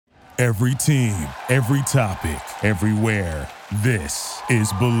Every team, every topic, everywhere. This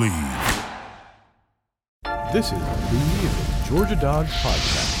is Believe. This is the Georgia Dogs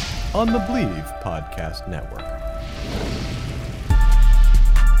Podcast on the Believe Podcast Network.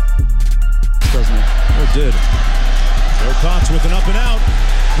 Doesn't it? It did. Joe Cox with an up and out.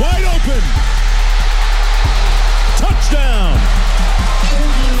 Wide open. Touchdown.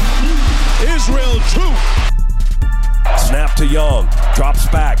 Israel Troop. Snap to Young. Drops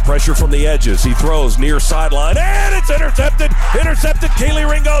back. Pressure from the edges. He throws near sideline. And it's intercepted. Intercepted. Keely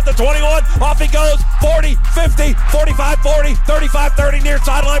Ringo at the 21. Off he goes. 40, 50, 45, 40, 35, 30. Near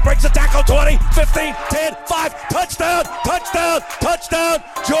sideline. Breaks the tackle. 20, 15, 10, 5. Touchdown. Touchdown. Touchdown.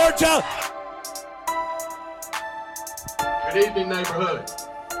 Georgia. Good evening, neighborhood.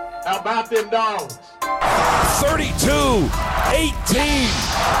 How about them dogs?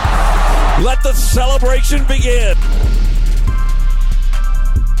 32-18. Let the celebration begin.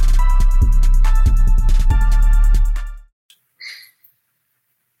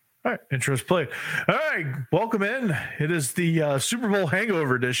 All right, intro's played. All right, welcome in. It is the Super Bowl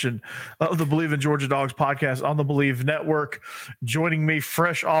hangover edition of the Believe in Georgia Dogs podcast on the Believe Network. Joining me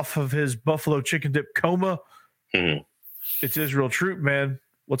fresh off of his buffalo chicken dip coma, It's Israel Troop, man.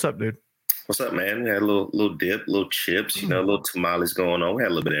 What's up, dude? What's up, man? We had a little dip, little chips, little tamales going on. We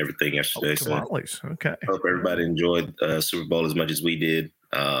had a little bit of everything yesterday. Tamales, okay. Hope everybody enjoyed Super Bowl as much as we did.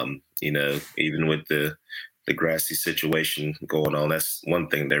 Even with the grassy situation going on, that's one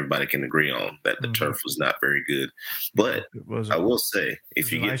thing that everybody can agree on, that the turf was not very good. But I will say, if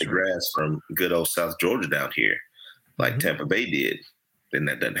you get the grass from good old South Georgia down here, like Tampa Bay did, then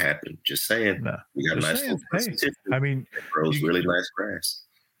that doesn't happen. Just saying. No. We got a nice little it grows really nice grass.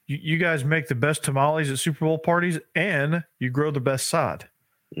 You guys make the best tamales at Super Bowl parties, and you grow the best sod.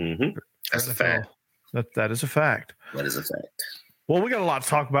 That's a fact. That is a fact. That is a fact. Well, we got a lot to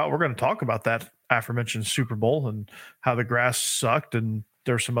talk about. We're going to talk about that aforementioned Super Bowl and how the grass sucked, and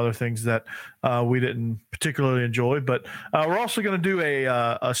there's some other things that we didn't particularly enjoy. But we're also going to do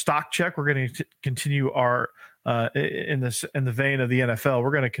a stock check. We're going to continue our in the vein of the NFL.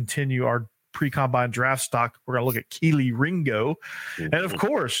 We're going to continue our pre-combine draft stock. We're going to look at Keely Ringo, and of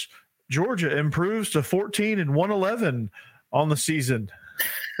course, Georgia improves to 14-111 on the season.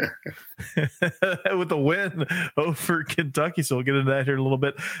 With a win over Kentucky. So we'll get into that here in a little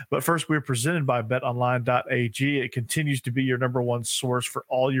bit. But first, we're presented by betonline.ag. It continues to be your number one source for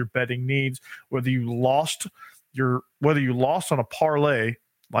all your betting needs. Whether you lost on a parlay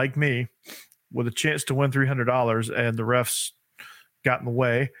like me with a chance to win $300 and the refs got in the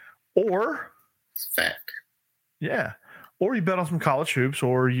way, or fact. Yeah. Or you bet on some college hoops,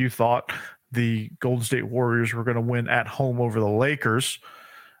 or you thought the Golden State Warriors were going to win at home over the Lakers.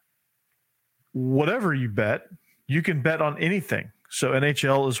 Whatever you bet, you can bet on anything. So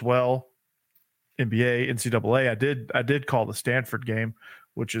NHL as well, NBA, NCAA. I did call the Stanford game,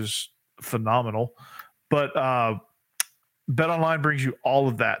 which is phenomenal. But BetOnline brings you all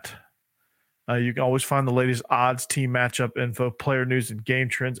of that. You can always find the latest odds, team matchup info, player news, and game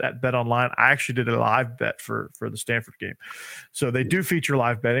trends at BetOnline. I actually did a live bet for the Stanford game. So they do feature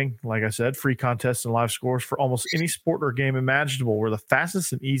live betting, like I said, free contests and live scores for almost any sport or game imaginable. We're the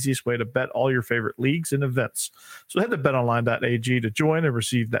fastest and easiest way to bet all your favorite leagues and events. So head to betonline.ag to join and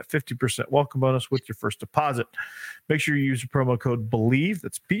receive that 50% welcome bonus with your first deposit. Make sure you use the promo code BELIEVE,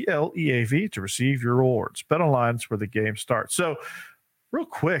 that's BLEAV, to receive your rewards. BetOnline is where the game starts. So real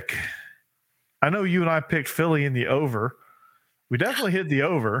quick, I know you and I picked Philly in the over. We definitely hit the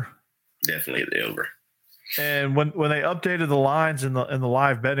over. Definitely hit the over. And when they updated the lines in the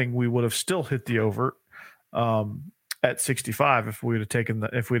live betting, we would have still hit the over at 65 if we'd have taken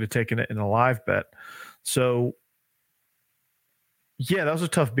it in a live bet. So yeah, that was a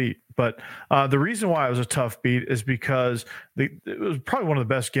tough beat. But the reason why it was a tough beat is because it was probably one of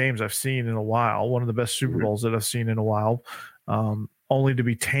the best games I've seen in a while, one of the best Super Bowls that I've seen in a while, only to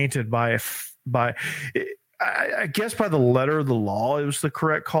be tainted by I guess by the letter of the law, it was the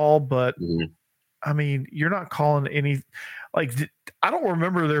correct call. But I mean, you're not calling any, like, I don't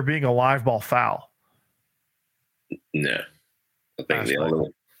remember there being a live ball foul. No, I think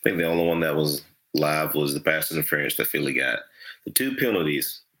the only one that was live was the pass interference that Philly got. The two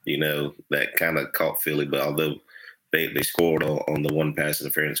penalties, that kind of caught Philly, but although they scored on the one pass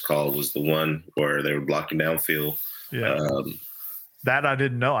interference call, was the one where they were blocking downfield. Yeah. That I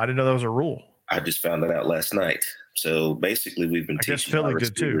didn't know. I didn't know that was a rule. I just found that out last night. So basically, we've been teaching our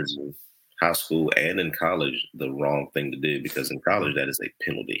receivers in high school and in college the wrong thing to do, because in college that is a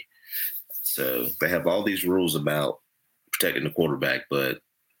penalty. So they have all these rules about protecting the quarterback, but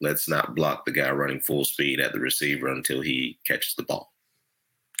let's not block the guy running full speed at the receiver until he catches the ball.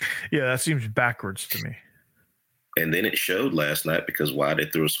 Yeah, that seems backwards to me. And then it showed last night because they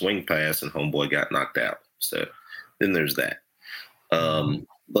threw a swing pass and homeboy got knocked out. So then there's that.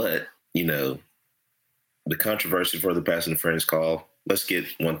 But, the controversy for the pass interference call, let's get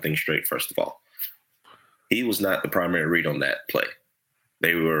one thing straight first of all. He was not the primary read on that play.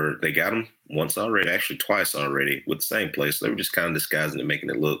 They got him once already, actually twice already with the same play. So they were just kind of disguising it, making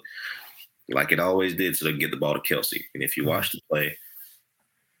it look like it always did so they could get the ball to Kelce. And if you watch the play,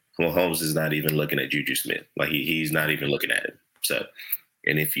 Mahomes is not even looking at Juju Smith. Like he's not even looking at him. So,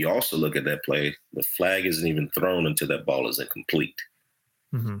 and if you also look at that play, the flag isn't even thrown until that ball is incomplete.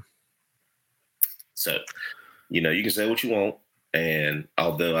 Mm-hmm. So, you can say what you want. And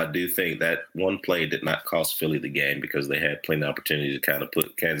although I do think that one play did not cost Philly the game because they had plenty of opportunity to kind of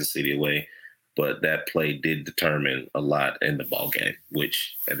put Kansas City away, but that play did determine a lot in the ball game,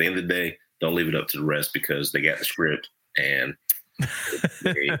 which at the end of the day, don't leave it up to the rest because they got the script and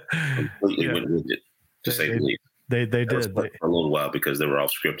they completely went with it, to say the least. They did for a little while because they were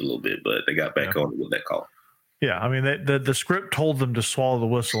off script a little bit, but they got back on it with that call. Yeah, I mean, the script told them to swallow the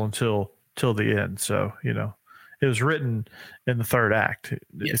whistle until the end. So, it was written in the third act.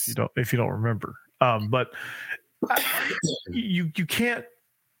 Yes. If you don't remember, but you can't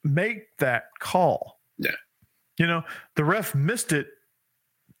make that call. Yeah, the ref missed it.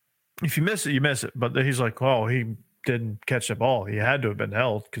 If you miss it, you miss it. But he's like, oh, he didn't catch the ball. He had to have been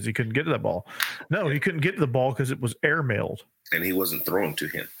held because he couldn't get to that ball. No, he couldn't get to the ball because it was airmailed, and he wasn't thrown to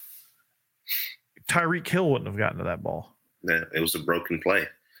him. Tyreek Hill wouldn't have gotten to that ball. Yeah, it was a broken play.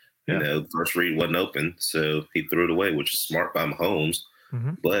 Yeah. First read wasn't open, so he threw it away, which is smart by Mahomes,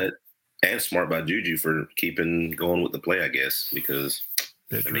 and smart by Juju for keeping going with the play, I guess, because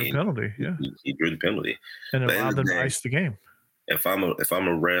they drew the penalty. Yeah, he drew the penalty, and it allowed them to ice the game. If I'm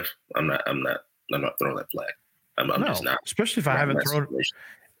a ref, I'm not throwing that flag. I'm just not. Especially if I haven't thrown it.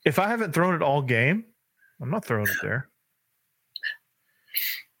 If I haven't thrown it all game, I'm not throwing it there.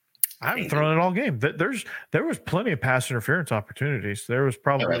 I haven't thrown it all game. There was plenty of pass interference opportunities. There was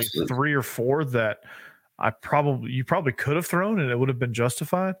probably 3 or 4 that you probably could have thrown and it would have been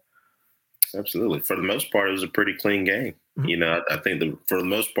justified. Absolutely. For the most part, it was a pretty clean game. Mm-hmm. I think for the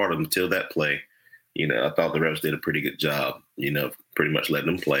most part until that play, I thought the refs did a pretty good job, pretty much letting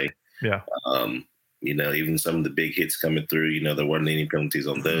them play. Yeah. Even some of the big hits coming through, there weren't any penalties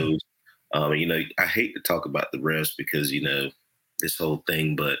on those. I hate to talk about the refs because, this whole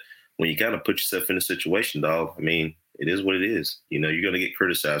thing, but when you kind of put yourself in a situation, dog, I mean, it is what it is. You're going to get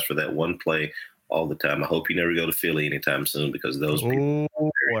criticized for that one play all the time. I hope you never go to Philly anytime soon because those people.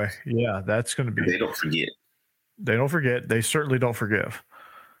 Oh, boy. Yeah, that's going to be. They don't forget. They don't forget. They certainly don't forgive.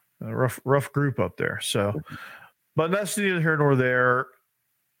 A rough group up there. So, but that's neither here nor there.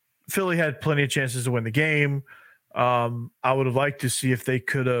 Philly had plenty of chances to win the game. I would have liked to see if they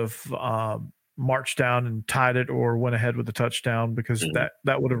could have marched down and tied it or went ahead with a touchdown because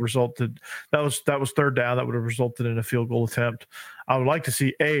that would have resulted. That was third down. That would have resulted in a field goal attempt. I would like to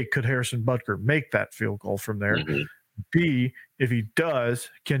see could Harrison Butker make that field goal from there? Mm-hmm. B, if he does,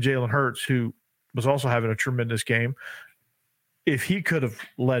 can Jalen Hurts, who was also having a tremendous game, if he could have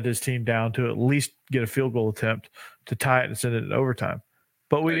led his team down to at least get a field goal attempt to tie it and send it in overtime.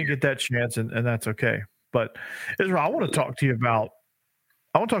 But we didn't get that chance, and that's okay. But Israel, I want to talk to you about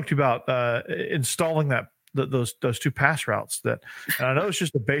installing those 2 pass routes. And I know it's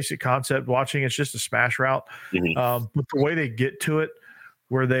just a basic concept. Watching it's just a smash route, but the way they get to it,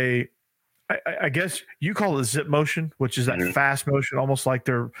 where I guess you call it zip motion, which is that fast motion, almost like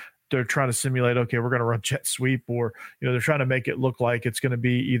they're trying to simulate. Okay, we're going to run jet sweep, or they're trying to make it look like it's going to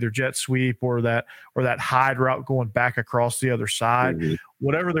be either jet sweep or that hide route going back across the other side. Mm-hmm.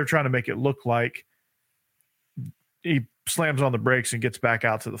 Whatever they're trying to make it look like, he slams on the brakes and gets back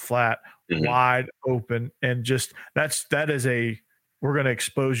out to the flat, wide open, and just that is we're going to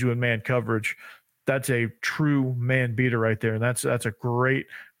expose you in man coverage. That's a true man beater right there, and that's a great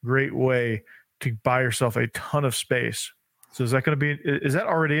way to buy yourself a ton of space. So is that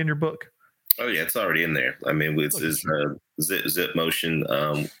already in your book? Oh yeah, it's already in there. I mean, it's zip motion.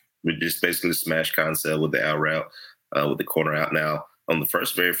 We just basically smash concept with the out route, with the corner out. Now on the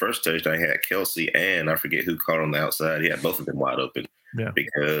very first touchdown, I had Kelce and I forget who caught on the outside. He had both of them wide open. Yeah.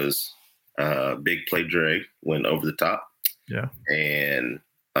 Because big play Dre went over the top. Yeah. And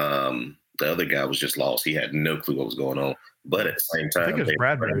the other guy was just lost. He had no clue what was going on. But at the same time, I think it's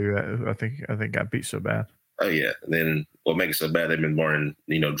Bradbury who I think got beat so bad. Oh yeah. And then what makes it so bad, they've been running,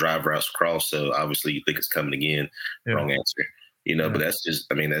 drive routes across. So obviously you think it's coming again. Yeah. Wrong answer. But that's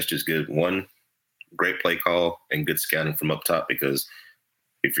just good. One, great play call and good scouting from up top, because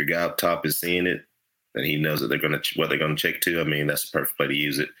if your guy up top is seeing it and he knows that what they're going to check to, I mean, that's the perfect play to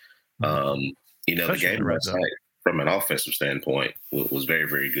use it. The game last night, from an offensive standpoint, was very,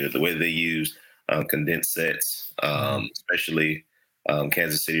 very good. The way they used condensed sets, especially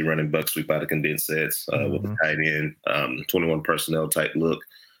Kansas City running buck sweep out of condensed sets with the tight end, 21 personnel type look.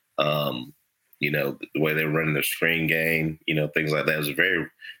 The way they were running their screen game, things like that. It was a very,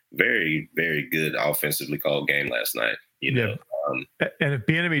 very, very good offensively called game last night. And if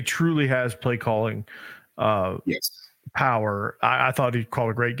Bieniemy truly has play calling power, I thought he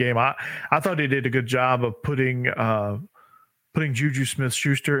called a great game. I thought he did a good job of putting Juju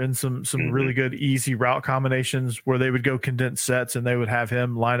Smith-Schuster in some really good easy route combinations where they would go condensed sets and they would have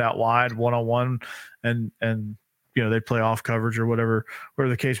him lined out wide one-on-one and they'd play off coverage or whatever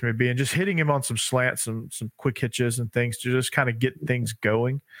the case may be, and just hitting him on some slants, some quick hitches and things to just kind of get things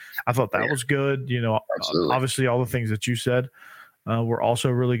going. I thought that was good. Obviously all the things that you said were also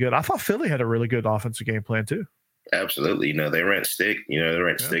really good. I thought Philly had a really good offensive game plan too. Absolutely. They ran stick,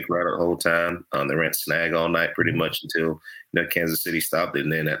 stick right the whole time. They ran snag all night pretty much until Kansas City stopped it.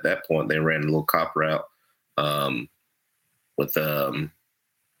 And then at that point they ran a little cop route with AJ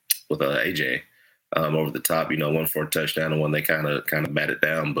over the top, one for a touchdown and one they kind of batted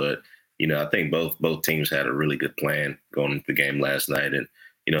down. But, I think both teams had a really good plan going into the game last night. And,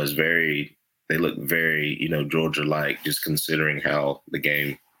 they look very, Georgia-like, just considering how the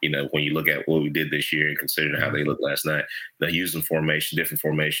game, when you look at what we did this year and considering how they looked last night, they're using different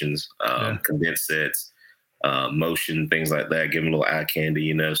formations, condensed sets, motion, things like that, giving a little eye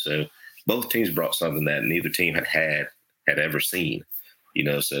candy, So both teams brought something that neither team had ever seen,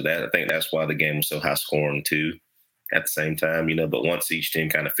 So that I think that's why the game was so high scoring too. At the same time, but once each team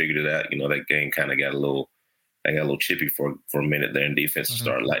kind of figured it out, that game kind of got a little chippy for a minute there, and defense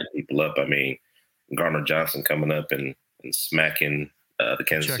started lighting people up. I mean, Gardner Johnson coming up and smacking the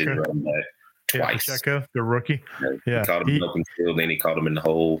Kansas City running back twice. Pacheco, the rookie. He caught him in the open field, then he caught him in the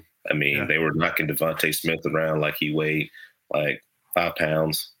hole. I mean, they were knocking Devontae Smith around like he weighed like 5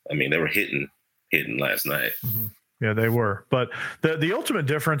 pounds. I mean, they were hitting last night. Yeah, they were. But the ultimate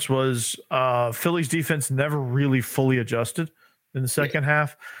difference was Philly's defense never really fully adjusted in the second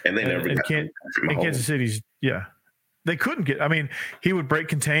half. And they never got Kansas City's, they couldn't get. I mean, he would break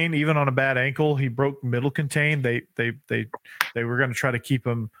contain even on a bad ankle. He broke middle contain. They were going to try to keep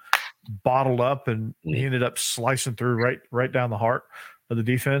him bottled up, and he ended up slicing through right down the heart of the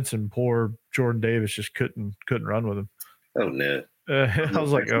defense. And poor Jordan Davis just couldn't run with him. Oh no! I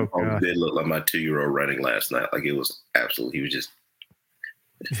was like, oh god! It did look like my 2-year-old running last night. Like it was absolutely. He was just.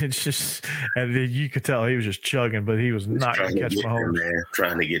 It's just, and you could tell he was just chugging, but he was not going to catch Mahomes.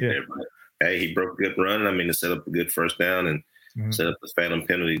 Trying to get there, but hey, he broke a good run. I mean, to set up a good first down and set up the phantom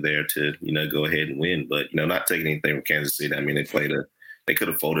penalty there to go ahead and win. But not taking anything from Kansas City. I mean, they could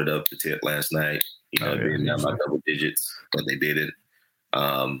have folded up the tip last night. Being down by double digits, but they did it.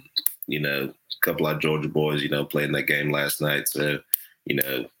 A couple of Georgia boys, played in that game last night. So,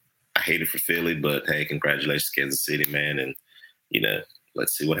 I hate it for Philly, but hey, congratulations, Kansas City, man, and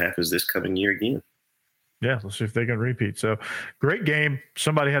let's see what happens this coming year again. Yeah, let's see if they can repeat. So, great game.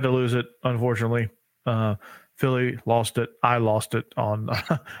 Somebody had to lose it, unfortunately. Philly lost it. I lost it on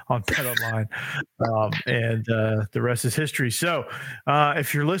BetOnline, and the rest is history. So,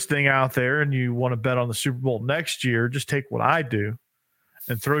 if you're listening out there and you want to bet on the Super Bowl next year, just take what I do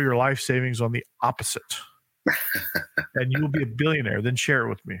and throw your life savings on the opposite, and you will be a billionaire. Then share it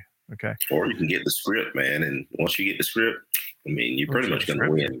with me. Okay. Or you can get the script, man. And once you get the script, I mean, you're pretty much going to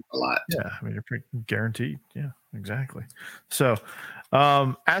win a lot. Yeah. I mean, you're pretty guaranteed. Yeah, exactly. So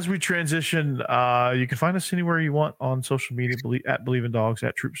as we transition, you can find us anywhere you want on social media, at Believe in Dogs,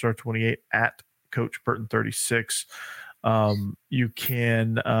 at TroopStar28, at Coach Burton 36. You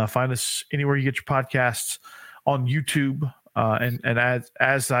can find us anywhere you get your podcasts, on YouTube. And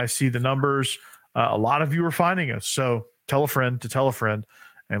as I see the numbers, a lot of you are finding us. So tell a friend to tell a friend,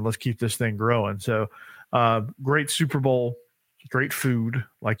 and let's keep this thing growing. So great Super Bowl, great food.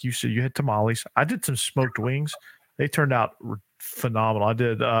 Like you said, you had tamales. I did some smoked wings. They turned out phenomenal.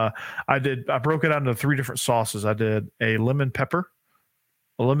 I broke it out into 3 different sauces. I did a lemon pepper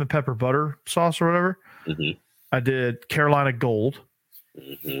butter sauce or whatever. Mm-hmm. I did Carolina Gold,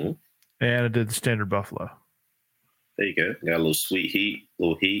 and I did the standard buffalo. There you go. Got a little sweet heat,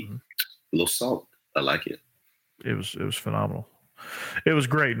 a little salt. I like it. It was phenomenal. It was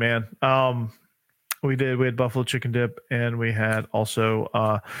great, man. We had buffalo chicken dip, and we had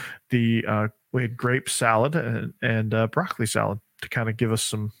also we had grape salad and broccoli salad to kind of give us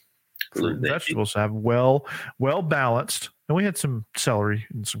some fruit and vegetables to have well balanced. And we had some celery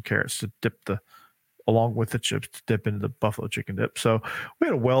and some carrots to dip along with the chips to dip into the buffalo chicken dip. So we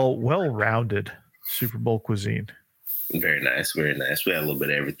had a well-rounded Super Bowl cuisine. Very nice, very nice. We had a little bit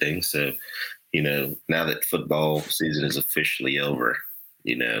of everything. So, now that football season is officially over,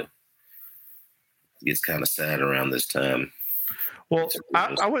 it gets kind of sad around this time. Well,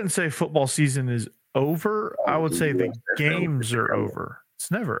 I wouldn't say football season is over. I would say the games are over.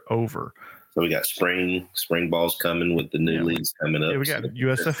 It's never over. So we got spring ball's coming with the new leagues coming up. Yeah, we got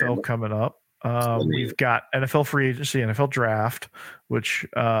USFL coming up. We've got NFL free agency, NFL draft, which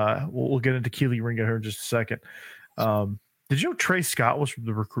we'll get into Kelee Ringo here in just a second. Did you know Trey Scott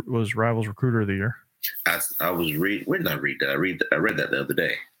was Rivals Recruiter of the Year? Where did I read that? I read that the other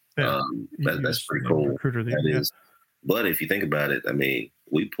day. Yeah. That's pretty cool. Recruiter of the Year. Is. But if you think about it, I mean,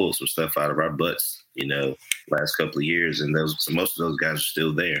 we pulled some stuff out of our butts, last couple of years, and most of those guys are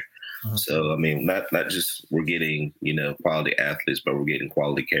still there. Uh-huh. So, I mean, not just we're getting, quality athletes, but we're getting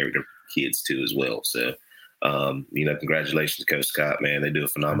quality character kids too as well. So, congratulations to Coach Scott, man. They do a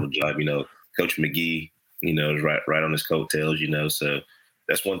phenomenal job. Coach McGee, is right on his coattails, so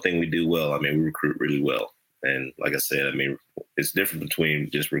that's one thing we do well. I mean, we recruit really well. And like I said, I mean, it's different between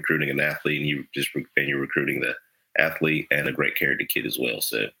just recruiting an athlete and you're recruiting the athlete and a great character kid as well.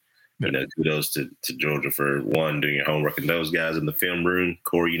 So, kudos to Georgia for doing your homework, and those guys in the film room.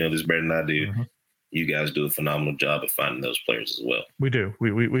 Corey, this better than I do. Mm-hmm. You guys do a phenomenal job of finding those players as well. We do.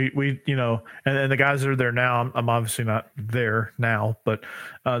 We and the guys that are there now, I'm obviously not there now, but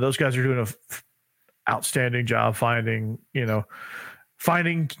those guys are doing an outstanding job finding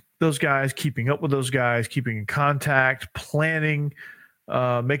those guys, keeping up with those guys, keeping in contact, planning,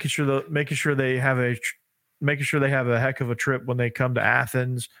 making sure they have a heck of a trip when they come to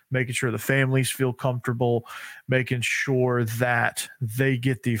Athens, making sure the families feel comfortable, making sure that they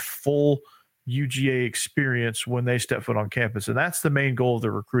get the full UGA experience when they step foot on campus. And that's the main goal of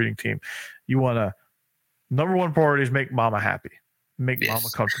the recruiting team. You want to, number one priority is make mama happy, make mama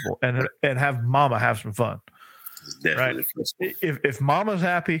comfortable, and have mama have some fun. Definitely. Right? If mama's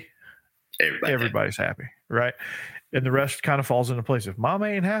happy, everybody's happy, right? And the rest kind of falls into place. If mama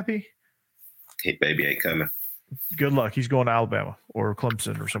ain't happy, hey, baby ain't coming. Good luck. He's going to Alabama or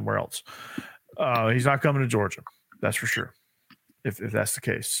Clemson or somewhere else. He's not coming to Georgia. That's for sure. If that's the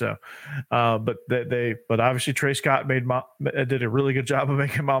case. So, but obviously Trey Scott did a really good job of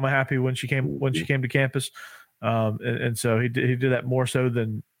making mama happy when she came to campus. And so he did that more so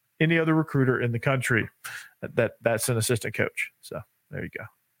than any other recruiter in the country. That's an assistant coach. So there you go.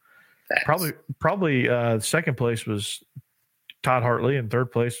 Probably second place was Todd Hartley, and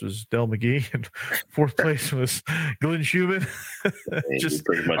third place was Dell McGee, and fourth place was Glenn Schumann. Just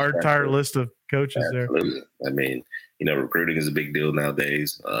our entire list of coaches. Absolutely. There. I mean, recruiting is a big deal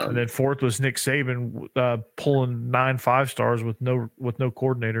nowadays. And then fourth was Nick Saban, pulling 9 5-stars with no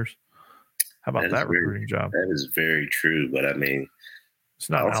coordinators. How about that recruiting job? That is very true, but I mean, it's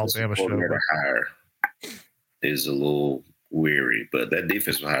not an Alabama show. Hire is a little weary, but that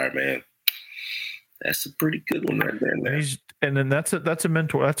defensive hire, man, that's a pretty good one right there. And then that's a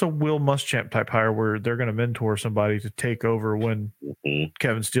mentor. That's a Will Muschamp type hire where they're going to mentor somebody to take over when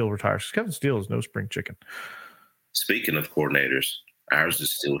Kevin Steele retires. Kevin Steele is no spring chicken. Speaking of coordinators, ours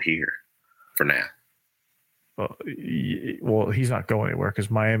is still here for now. Well, he's not going anywhere because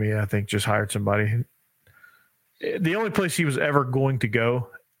Miami, I think, just hired somebody. The only place he was ever going to go,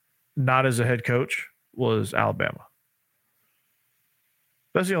 not as a head coach, was Alabama.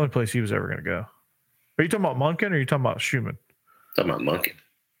 That's the only place he was ever going to go. Are you talking about Munkin or are you talking about Schumann? Talking about Munkin.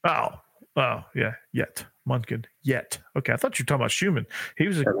 Oh, yeah, yet. Munkin, yet. Okay, I thought you were talking about Schumann. He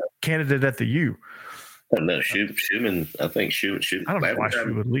was a candidate at the U. No, Schumann. I think Schumann. I don't know why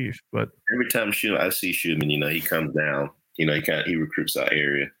Schumann would leave, but every time I see Schumann, he comes down. He recruits our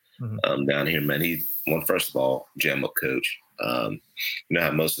area down here, man. First of all, jam up coach. You know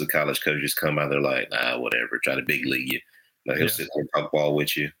how most of the college coaches come out, they're like, whatever, try to big league you. He'll sit there and talk ball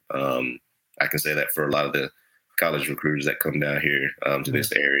with you. I can say that for a lot of the college recruiters that come down here to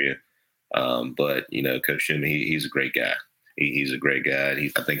this area. But Coach Schumann, he's a great guy. He's a great guy.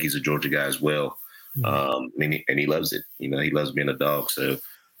 I think he's a Georgia guy as well. And he loves it. He loves being a dog. So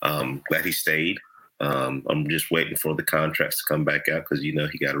glad he stayed. I'm just waiting for the contracts to come back out because he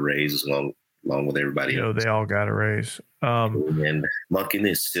got a raise along with everybody else. They all got a raise. And Munkin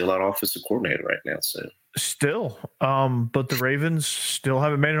is still our offensive coordinator right now. So still, but the Ravens still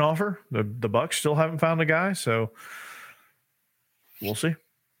haven't made an offer. The Bucs still haven't found a guy. So we'll see.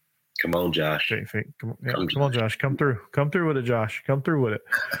 Come on, Josh. Come on, Josh. Come through with it, Josh. Come through with it.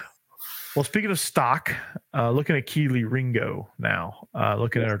 Well, speaking of stock, looking at Kelee Ringo now,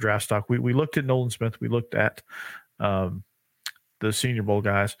 looking at our draft stock, we looked at Nolan Smith. We looked at the Senior Bowl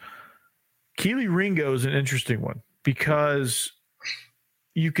guys. Kelee Ringo is an interesting one because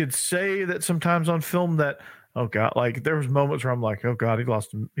you could say that sometimes on film that oh God, like there was moments where I'm like, oh God, he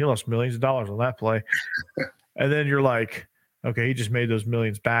lost millions of dollars on that play. And then you're like, okay, he just made those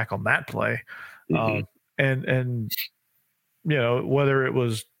millions back on that play. And you know, whether it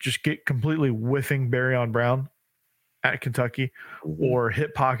was just get completely whiffing Barryon Brown at Kentucky or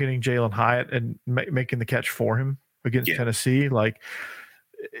hip pocketing Jalen Hyatt and making the catch for him against Tennessee, like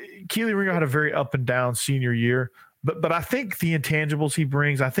Kelee Ringo had a very up and down senior year, but I think the intangibles he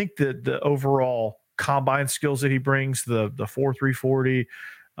brings, I think the overall combine skills that he brings, the 4.3 40,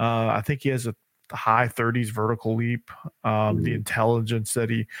 I think he has a high 30s vertical leap, the intelligence that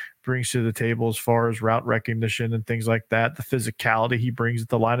he brings to the table as far as route recognition and things like that, the physicality he brings at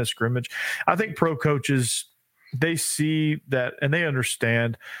the line of scrimmage. I think pro coaches, they see that and they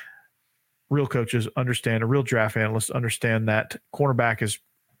understand, real coaches understand, a real draft analyst understand that cornerback is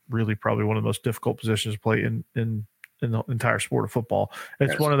really probably one of the most difficult positions to play in the entire sport of football.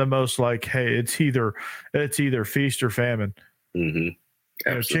 It's one of the most like, hey, it's either feast or famine. You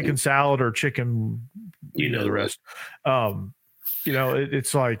know, chicken salad or chicken, you know the rest. You know,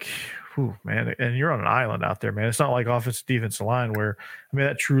 it's like, whew, man, and you're on an island out there, man. It's not like offensive defensive line where, I mean,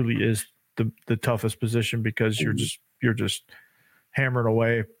 that truly is the toughest position because you're just hammering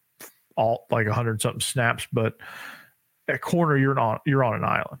away all like 100-something snaps. But at corner, you're on an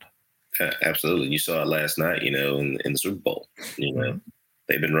island. Absolutely. You saw it last night, you know, in the Super Bowl. You know,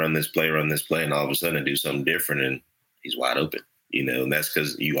 they've been run this play, and all of a sudden they do something different, and he's wide open. You know, and that's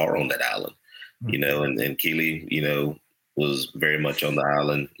because you are on that island, you know, and Kelee, you know, was very much on the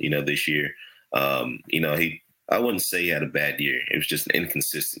island, you know, this year. You know, I wouldn't say he had a bad year. It was just an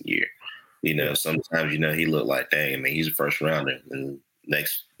inconsistent year. You know, sometimes, you know, he looked like, dang, I mean, he's a first rounder. And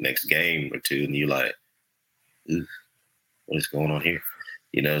next game or two, and you're like, what is going on here?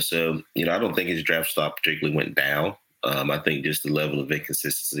 You know, so, you know, I don't think his draft stock particularly went down. I think just the level of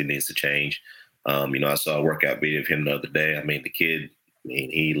inconsistency needs to change. You know, I saw a workout video of him the other day. I mean, the kid,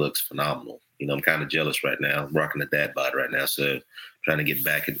 he looks phenomenal. You know, I'm kind of jealous right now. I'm rocking the dad bod right now, so trying to get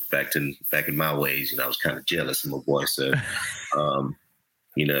back in my ways. You know, I was kind of jealous of my boy. So,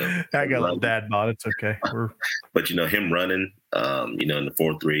 you know, I got a little dad bod. It's okay. But you know, him running, you know, in the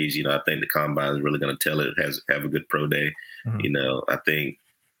 4.3s. You know, I think the combine is really going to tell it. Have a good pro day. You know, I think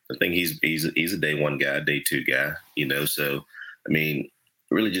he's a day one guy, day two guy. You know, so I mean,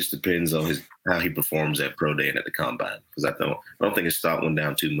 it really just depends on how he performs at pro day and at the combine. Because I don't think his stock went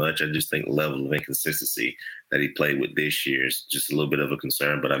down too much. I just think the level of inconsistency that he played with this year is just a little bit of a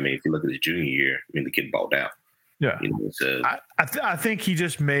concern. But I mean, if you look at his junior year, I mean, the kid balled out. Yeah, you know, so I think he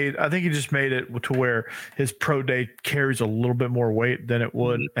just made it to where his pro day carries a little bit more weight than it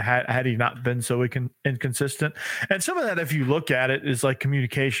would had he not been so inconsistent. And some of that, if you look at it, is like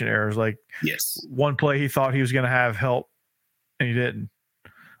communication errors. Like one play he thought he was going to have help, and he didn't.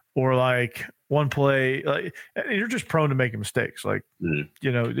 Or like one play, like you're just prone to making mistakes. Like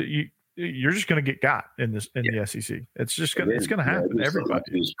you know, you're just going to get got in the SEC. It's just going to happen. Everybody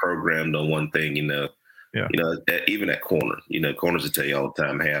who's programmed on one thing, you know. Yeah. You know, even at corner, you know, corners will tell you all the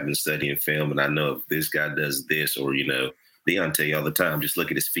time, hey, I've been studying film and I know if this guy does this, or, you know, Deion tell you all the time, just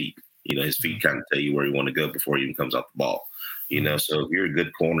look at his feet. You know, his feet kind of tell you where you want to go before he even comes off the ball. You know, so if you're a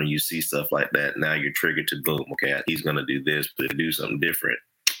good corner, you see stuff like that. Now you're triggered to boom. Okay, he's going to do this, but to do something different.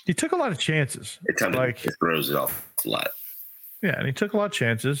 He took a lot of chances. It kind of throws it off a lot. Yeah, and he took a lot of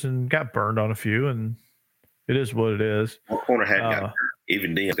chances and got burned on a few, and it is what it is. Well, corner hadn't gotten burnt.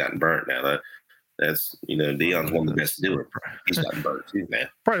 Even Deion's gotten burnt now. That's, you know, Deion's one of the best to do it. He's gotten burnt too, man.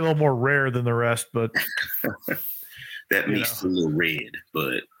 Probably a little more rare than the rest, but that meat's a little red,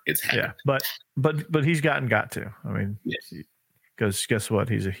 but it's happened. Yeah, but he's got to. I mean, because guess what?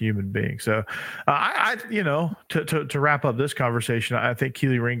 He's a human being. So, I you know, to wrap up this conversation, I think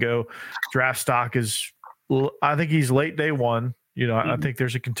Kelee Ringo draft stock is. I think he's late day one. You know, I think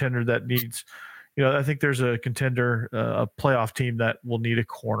there's a contender that needs. You know, I think there's a contender, a playoff team that will need a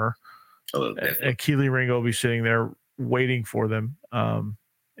corner. Oh, and Kelee Ringo will be sitting there waiting for them, and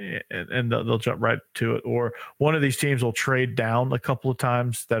they'll jump right to it. Or one of these teams will trade down a couple of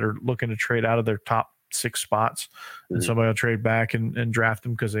times that are looking to trade out of their top 6 spots, and somebody will trade back and draft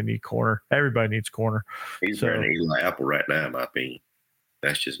them because they need corner. Everybody needs corner. He's burning Eli Apple right now, in my opinion.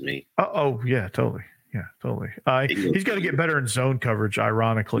 That's just me. Oh, yeah, totally. Yeah, totally. He's got to get better in zone coverage,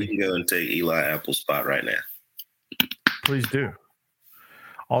 ironically. You can go and take Eli Apple's spot right now. Please do.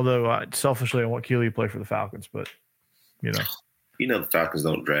 Although selfishly, I want Kelee to play for the Falcons, but you know, the Falcons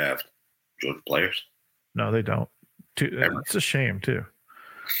don't draft Georgia players. No, they don't. It's a shame too.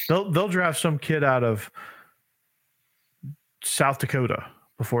 They'll draft some kid out of South Dakota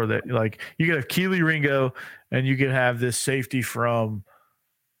before they like. You could have Kelee Ringo, and you could have this safety from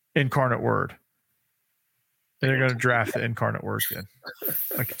Incarnate Word. they're going to draft the incarnate word again.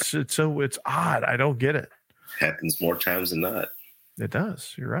 Like it's odd. I don't get it. Happens more times than not. It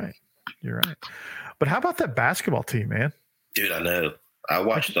does. You're right. But how about that basketball team, man? Dude, I know. I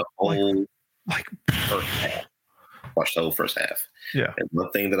watched the whole first half. Watched the whole first half. Yeah. And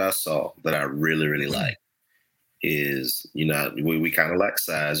one thing that I saw that I really, really like is, we kind of lack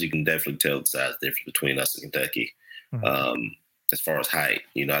size. You can definitely tell the size difference between us and Kentucky. Mm-hmm. As far as height,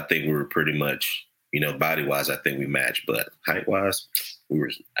 I think we were pretty much, body-wise, I think we matched. But height-wise, we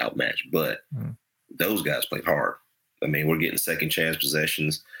were outmatched. But those guys played hard. I mean, we're getting second chance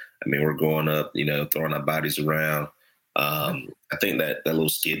possessions. I mean, we're going up, throwing our bodies around. I think that little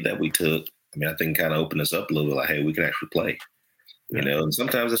skid that we took, I think kind of opened us up a little bit, like, hey, we can actually play. And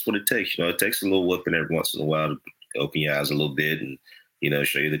sometimes that's what it takes. It takes a little whooping every once in a while to open your eyes a little bit and,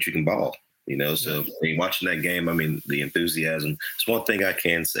 show you that you can ball. So watching that game, the enthusiasm, it's one thing I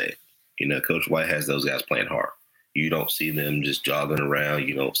can say. Coach White has those guys playing hard. You don't see them just jogging around.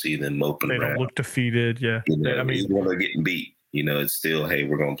 You don't see them moping around. They don't look defeated. Yeah. Even when they're getting beat, it's still, hey,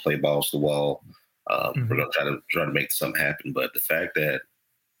 we're going to play balls to the wall. We're going to try to make something happen. But the fact that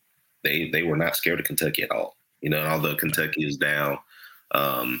they were not scared of Kentucky at all, and although Kentucky is down,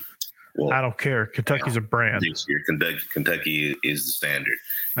 I don't care. Kentucky's a brand. This year, Kentucky is the standard,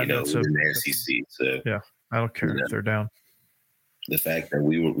 in the SEC. So yeah, I don't care if they're down. The fact that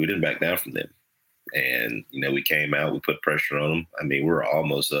we didn't back down from them. And, we came out, we put pressure on them. We were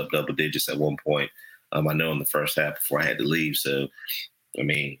almost up double digits at one point. I know in the first half before I had to leave. So,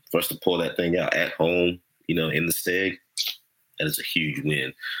 for us to pull that thing out at home, in the Steg, that is a huge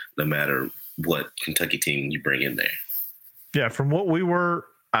win, no matter what Kentucky team you bring in there. Yeah, from what we were,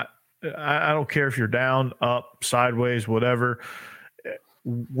 I don't care if you're down, up, sideways, whatever.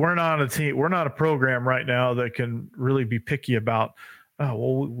 We're not a team. We're not a program right now that can really be picky about,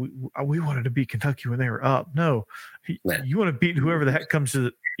 we wanted to beat Kentucky when they were up. No, you want to beat whoever the heck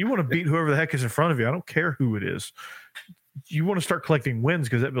you want to beat whoever the heck is in front of you. I don't care who it is. You want to start collecting wins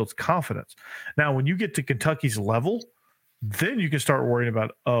because that builds confidence. Now, when you get to Kentucky's level, then you can start worrying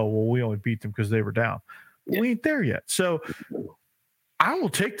about, we only beat them because they were down. Yeah. We ain't there yet. So I will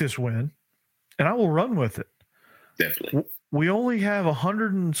take this win and I will run with it. Definitely. We only have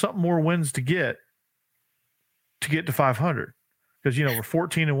 100 and something more wins to get to 500. Because, we're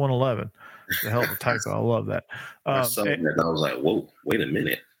 14 and 111. The hell of a typo. I love that. I was like, whoa, wait a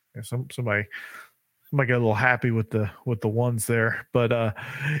minute. Somebody got a little happy with the ones there. But,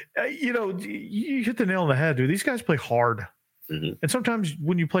 you hit the nail on the head, dude. These guys play hard. Mm-hmm. And sometimes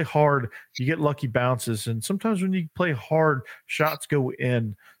when you play hard, you get lucky bounces. And sometimes when you play hard, shots go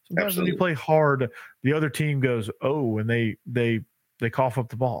in. Sometimes when you play hard, the other team goes, and they cough up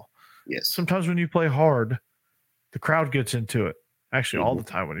the ball. Yes. Sometimes when you play hard, the crowd gets into it. Actually, all the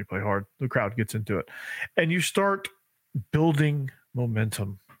time when you play hard, the crowd gets into it. And you start building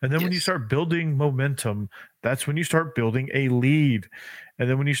momentum. And then when you start building momentum, that's when you start building a lead. And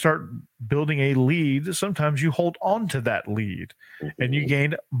then when you start building a lead, sometimes you hold on to that lead and you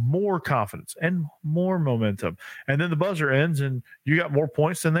gain more confidence and more momentum. And then the buzzer ends and you got more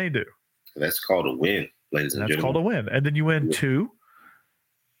points than they do. That's called a win, ladies and gentlemen. That's called a win. And then you win 2.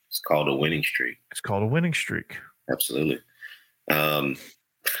 It's called a winning streak. Absolutely.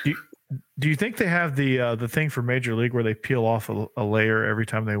 Do you think they have the thing for Major League where they peel off a layer every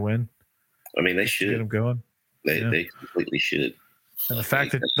time they win? They should get them going. They completely should. And the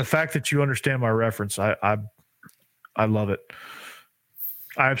fact that you understand my reference, I love it.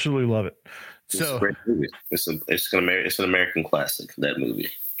 I absolutely love it. It's a great movie. It's an American classic. That movie.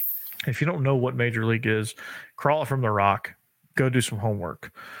 If you don't know what Major League is, crawl it from the rock. Go do some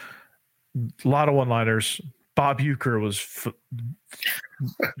homework. A lot of one-liners. Bob Uecker was, oh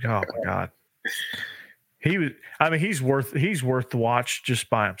my God, he was. He's worth the watch just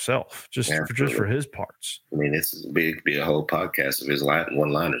by himself, just for his parts. This is be a whole podcast of his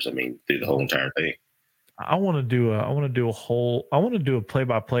one-liners. Through the whole entire thing. I want to do a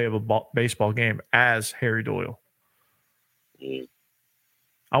play-by-play of a baseball game as Harry Doyle.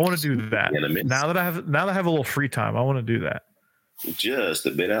 I want to do that now that I have a little free time. I want to do that. Just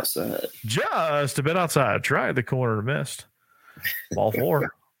a bit outside. Try the corner missed. Ball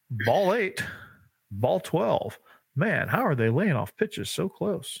 4, ball 8, ball 12. Man, how are they laying off pitches so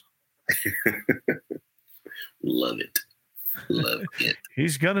close? Love it.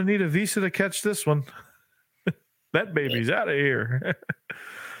 He's going to need a visa to catch this one. That baby's out of here.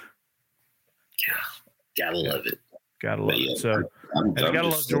 Gotta love it. Gotta love it. So gotta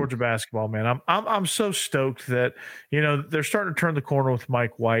love Georgia basketball, man. I'm so stoked that they're starting to turn the corner with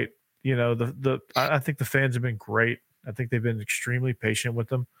Mike White. I think the fans have been great. I think they've been extremely patient with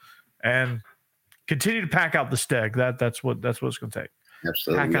them, and continue to pack out the steg. That's what it's going to take.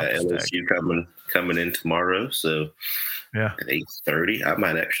 Absolutely. We got LSU coming in tomorrow. So yeah, at 8:30, I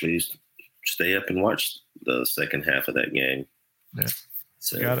might actually stay up and watch the second half of that game. Yeah.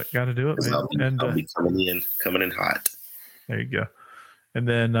 So got to do it, man. I'll be coming in hot. There you go. And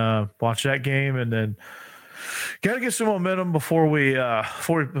then watch that game, and then got to get some momentum before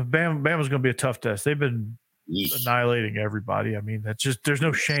Bama's going to be a tough test. They've been annihilating everybody. I mean, that's just, there's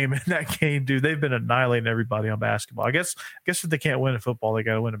no shame in that game, dude. They've been annihilating everybody on basketball. I guess if they can't win in football, they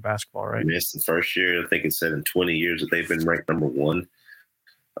got to win in basketball, right? It's the first year, I think it said in 20 years that they've been ranked number one.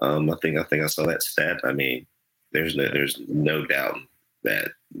 I think I saw that stat. I mean, there's no doubt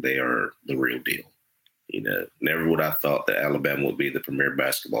that they are the real deal. You know, never would I thought that Alabama would be the premier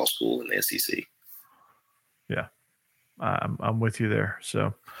basketball school in the SEC. Yeah, I'm with you there.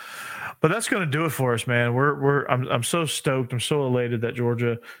 So, but that's going to do it for us, man. I'm so stoked. I'm so elated that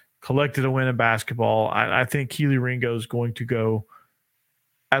Georgia collected a win in basketball. I think Kelee Ringo is going to go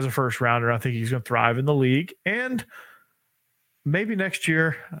as a first rounder. I think he's going to thrive in the league, and maybe next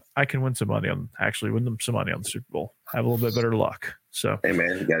year I can win them some money on the Super Bowl. Have a little bit better luck. So, hey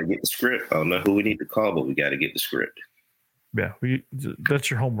man, we got to get the script. I don't know who we need to call, but we got to get the script. Yeah, that's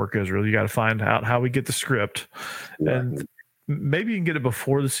your homework, Israel. You got to find out how we get the script, and maybe you can get it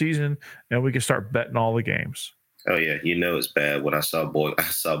before the season, and we can start betting all the games. Oh yeah, you know it's bad. When I saw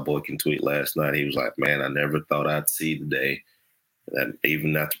Boykin tweet last night, he was like, "Man, I never thought I'd see the day that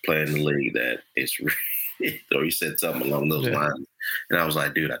even after playing the league that it's." Or he said something along those lines, and I was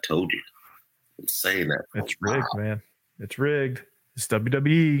like, "Dude, I told you." I'm saying that it's rigged, man. It's rigged. It's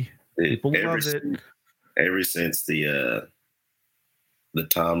WWE. People love it. Ever since the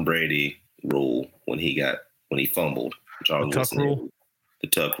Tom Brady rule when he fumbled, the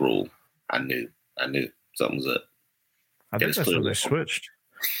Tuck rule, I knew something was up. I think that's when they switched.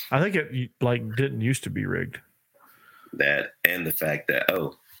 I think it didn't used to be rigged. That and the fact that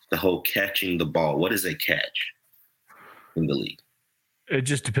the whole catching the ball. What is a catch in the league? It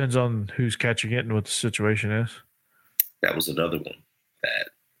just depends on who's catching it and what the situation is. That was another one.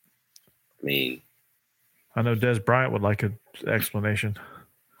 I know Des Bryant would like an explanation.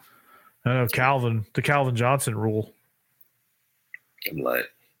 I know the Calvin Johnson rule. I'm like,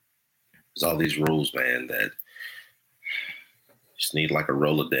 there's all these rules, man, that just need like a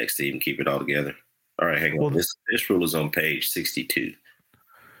Rolodex to even keep it all together. All right, hang on. This rule is on page 62.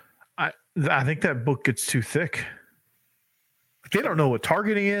 I think that book gets too thick. They don't know what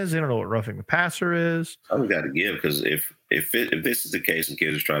targeting is. They don't know what roughing the passer is. I've got to give, because if this is the case and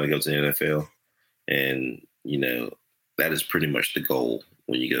kids are trying to go to the NFL, and you know that is pretty much the goal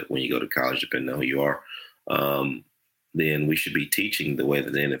when you go to college, depending on who you are, then we should be teaching the way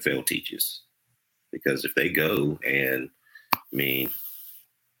that the NFL teaches. Because if they go and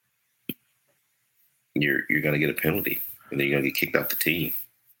you're going to get a penalty, and then you're going to get kicked off the team.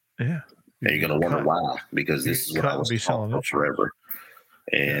 Yeah. And you're going to wonder why, because this is what I was taught for forever.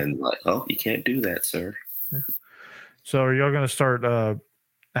 And you can't do that, sir. Yeah. So are y'all going to start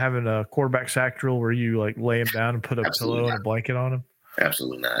having a quarterback sack drill where you lay him down and put a pillow and a blanket on him?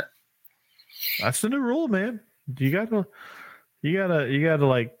 Absolutely not. That's the new rule, man. You gotta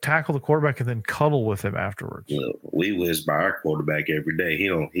tackle the quarterback and then cuddle with him afterwards. Look, we whiz by our quarterback every day.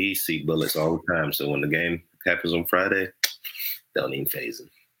 He see bullets all the time. So when the game happens on Friday, don't even phase him.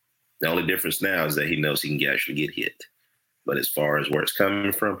 The only difference now is that he knows he can actually get hit. But as far as where it's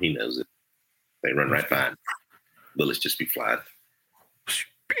coming from, he knows it. They run right by him. Bullets just be flying.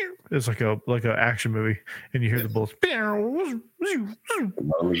 It's like a action movie, and you hear the bullets. As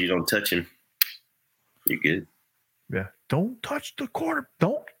long as you don't touch him, you're good. Yeah. Don't touch the quarter.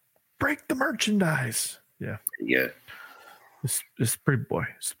 Don't break the merchandise. Yeah. Yeah. It's pretty boy.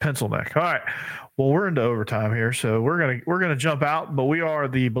 It's pencil neck. All right. Well, we're into overtime here, so we're gonna jump out. But we are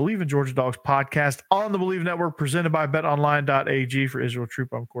the Believe in Georgia Dogs podcast on the Believe Network, presented by BetOnline.ag. For Israel Troop,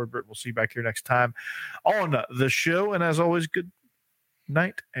 I'm Cord Britt. We'll see you back here next time on the show. And as always, good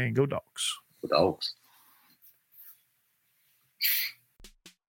night and go Dogs. Go Dogs.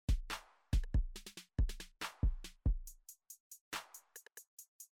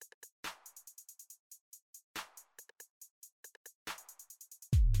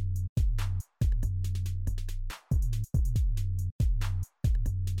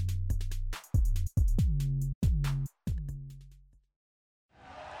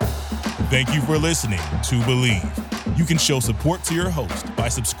 Thank you for listening to Believe. You can show support to your host by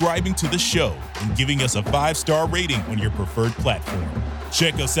subscribing to the show and giving us a 5-star rating on your preferred platform.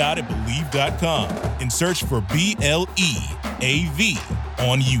 Check us out at Believe.com and search for BLEAV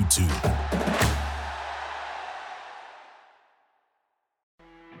on YouTube.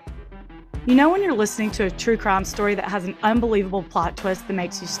 You know when you're listening to a true crime story that has an unbelievable plot twist that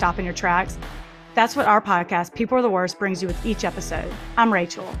makes you stop in your tracks? That's what our podcast, People Are the Worst, brings you with each episode. I'm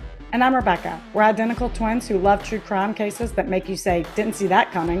Rachel. And I'm Rebecca. We're identical twins who love true crime cases that make you say, didn't see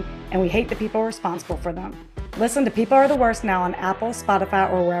that coming, and we hate the people responsible for them. Listen to People Are the Worst now on Apple,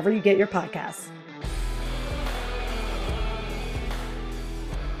 Spotify, or wherever you get your podcasts.